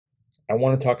I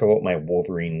want to talk about my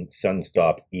Wolverine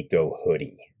Sunstop Eco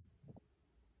Hoodie.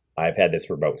 I've had this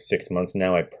for about 6 months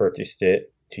now. I purchased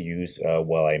it to use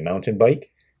while I mountain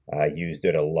bike. I used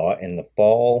it a lot in the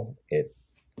fall. It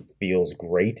feels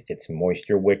great. It's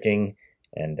moisture wicking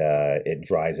and it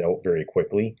dries out very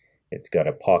quickly. It's got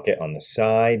a pocket on the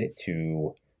side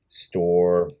to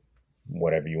store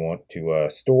whatever you want to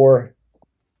store.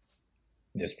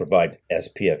 This provides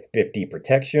SPF 50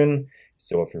 protection,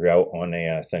 so if you're out on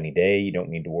a sunny day, you don't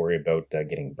need to worry about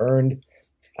getting burned.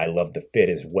 I love the fit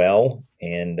as well,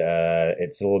 and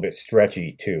it's a little bit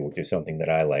stretchy too, which is something that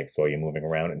I like, so while you're moving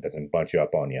around, it doesn't bunch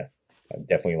up on you. I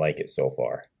definitely like it so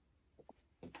far.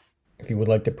 If you would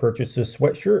like to purchase this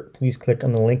sweatshirt, please click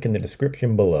on the link in the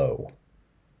description below.